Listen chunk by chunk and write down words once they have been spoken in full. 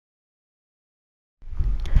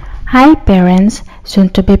Hi parents,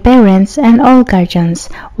 soon-to-be parents, and all guardians.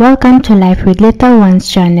 Welcome to Life with Little Ones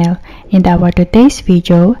channel. In our today's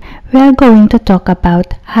video, we are going to talk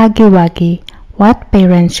about Huggy Wuggy, what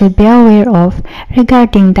parents should be aware of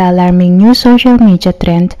regarding the alarming new social media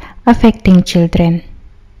trend affecting children.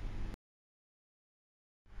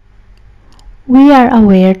 We are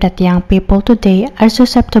aware that young people today are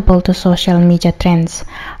susceptible to social media trends.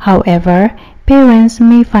 However, parents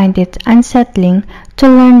may find it unsettling to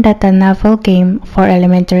learn that a novel game for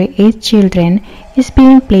elementary age children is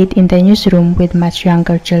being played in the newsroom with much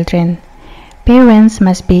younger children. Parents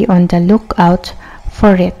must be on the lookout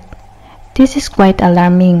for it. This is quite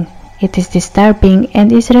alarming. It is disturbing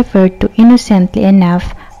and is referred to innocently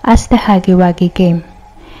enough as the Huggy Wuggy game.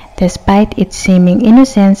 Despite its seeming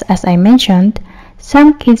innocence, as I mentioned,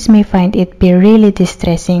 some kids may find it be really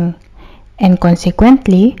distressing. And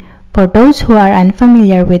consequently, for those who are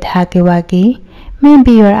unfamiliar with Huggy Wuggy,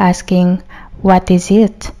 maybe you're asking, what is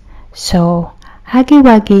it? So, Huggy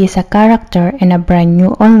Wuggy is a character in a brand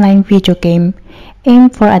new online video game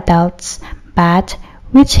aimed for adults, but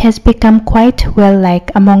which has become quite well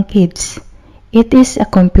liked among kids. It is a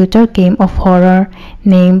computer game of horror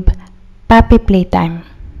named Playtime.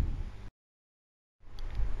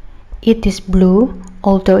 It is blue,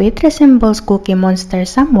 although it resembles Cookie Monster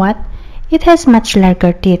somewhat. It has much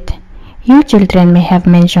larger teeth. Your children may have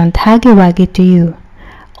mentioned Huggy Wuggy to you.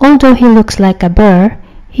 Although he looks like a bear,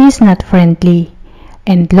 he is not friendly,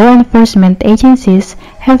 and law enforcement agencies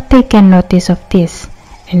have taken notice of this,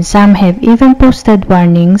 and some have even posted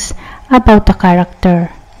warnings about the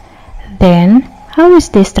character. Then, how is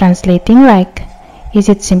this translating like? Is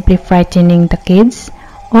it simply frightening the kids,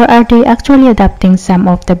 or are they actually adopting some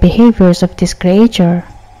of the behaviors of this creature?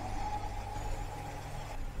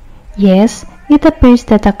 Yes, it appears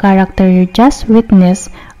that the character you just witnessed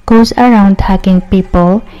goes around hugging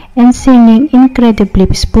people and singing incredibly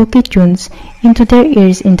spooky tunes into their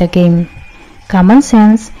ears in the game. Common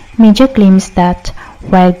sense media claims that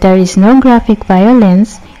while there is no graphic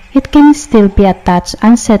violence, it can still be a touch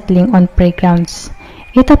unsettling on playgrounds.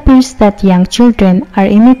 It appears that young children are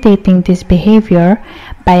imitating this behavior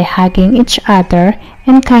by hugging each other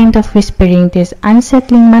and kind of whispering these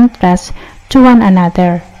unsettling mantras to one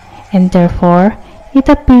another. And therefore, it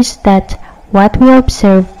appears that what we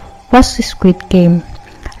observed was a Squid Game,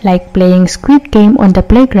 like playing Squid Game on the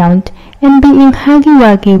playground and being Huggy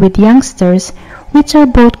Wuggy with youngsters, which are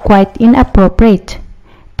both quite inappropriate.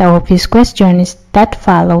 The obvious question that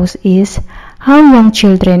follows is how young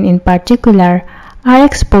children in particular are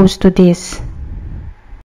exposed to this.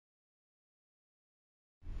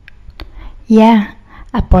 Yeah,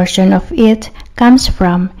 a portion of it comes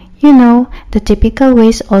from, the typical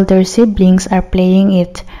ways older siblings are playing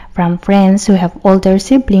it, from friends who have older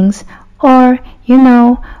siblings, or,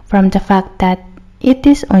 from the fact that it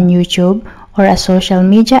is on YouTube or a social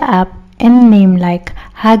media app, and a name like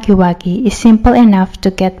Huggy Wuggy is simple enough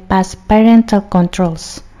to get past parental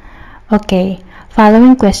controls. Okay,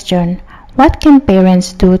 following question. What can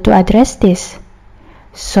parents do to address this?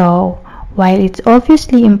 So, while it's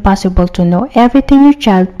obviously impossible to know everything your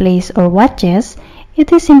child plays or watches,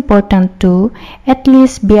 it is important to at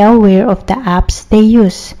least be aware of the apps they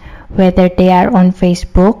use, whether they are on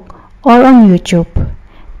Facebook or on YouTube.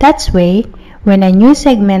 That's way, when a new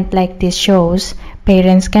segment like this shows,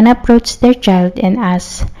 parents can approach their child and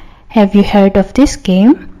ask, have you heard of this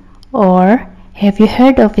game? Or, have you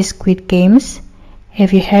heard of Squid Games?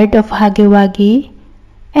 Have you heard of Huggy Wuggy?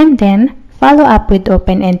 And then, follow up with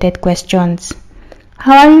open-ended questions.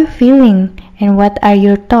 How are you feeling and what are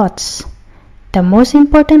your thoughts? The most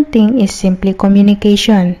important thing is simply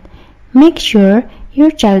communication. Make sure your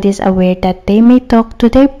child is aware that they may talk to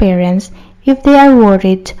their parents if they are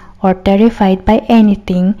worried or terrified by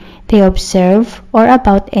anything they observe or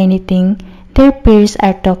about anything their peers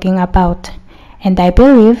are talking about. And I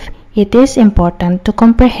believe it is important to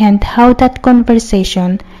comprehend how that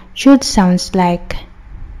conversation should sound like.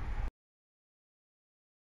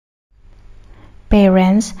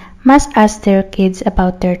 Parents must ask their kids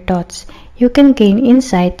about their thoughts. You can gain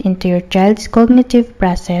insight into your child's cognitive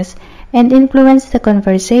process and influence the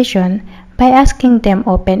conversation by asking them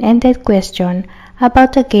open-ended questions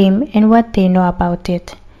about the game and what they know about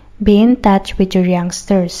it. Be in touch with your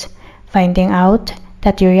youngsters. Finding out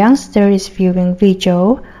that your youngster is viewing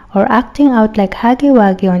video or acting out like Huggy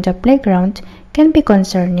Wuggy on the playground can be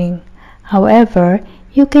concerning. However,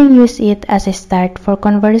 you can use it as a start for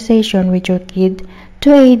conversation with your kid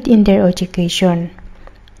to aid in their education.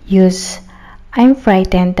 Use, I'm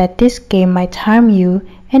frightened that this game might harm you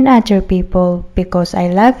and other people because I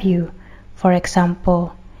love you. For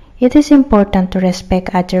example, It is important to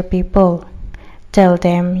respect other people. Tell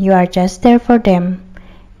them you are just there for them.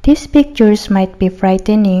 These pictures might be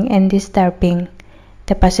frightening and disturbing.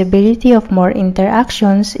 The possibility of more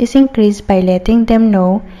interactions is increased by letting them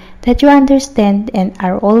know that you understand and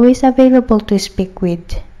are always available to speak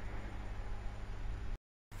with.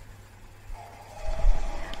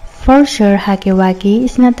 For sure, Huggy Wuggy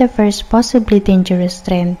is not the first possibly dangerous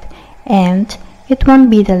trend, and it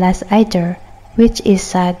won't be the last either, which is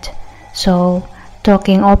sad. So,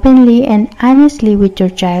 talking openly and honestly with your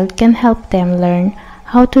child can help them learn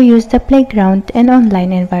how to use the playground and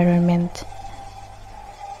online environment.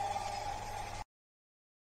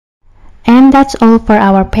 And that's all for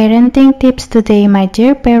our parenting tips today, my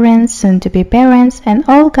dear parents, soon-to-be parents, and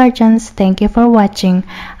all guardians. Thank you for watching.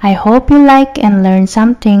 I hope you like and learn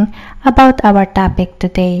something about our topic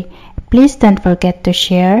today. Please don't forget to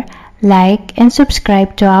share, like, and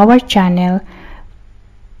subscribe to our channel.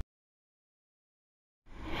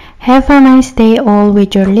 Have a nice day all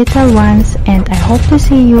with your little ones, and I hope to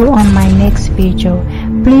see you on my next video.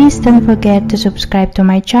 Please don't forget to subscribe to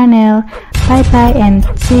my channel. Bye bye and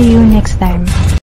see you next time.